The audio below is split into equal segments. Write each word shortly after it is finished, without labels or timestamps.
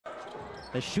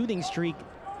the shooting streak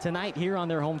tonight here on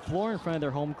their home floor in front of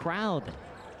their home crowd.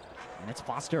 And it's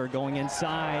Foster going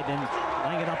inside and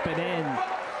laying it up and in.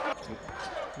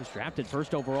 He was drafted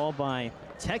first overall by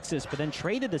Texas, but then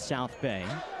traded to South Bay.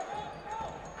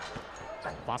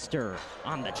 Foster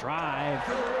on the drive.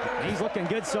 He's looking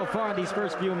good so far in these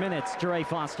first few minutes. Jarrey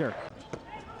Foster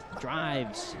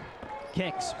drives,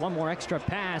 kicks, one more extra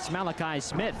pass. Malachi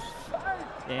Smith.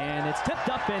 And it's tipped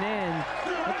up and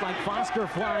in. Looked like Foster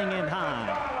flying in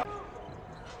high.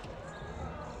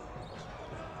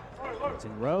 It's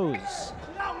in Rose.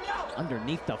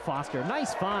 Underneath the Foster.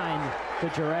 Nice find to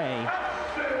Jarrey.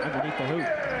 Underneath the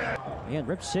hoop. And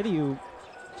Rip City, who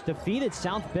defeated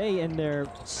South Bay in their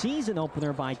season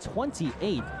opener by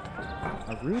 28.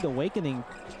 A rude awakening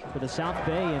for the South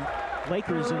Bay and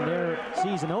Lakers in their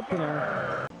season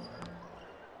opener.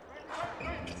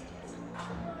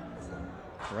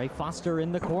 Jarrey Foster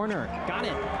in the corner. Got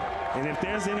it. And if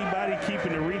there's anybody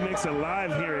keeping the remix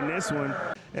alive here in this one,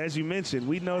 as you mentioned,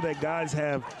 we know that guys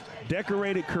have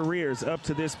decorated careers up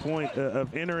to this point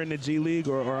of entering the G League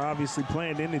or obviously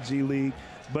playing in the G League.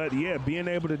 But yeah, being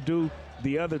able to do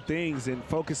the other things and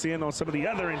focus in on some of the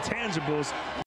other intangibles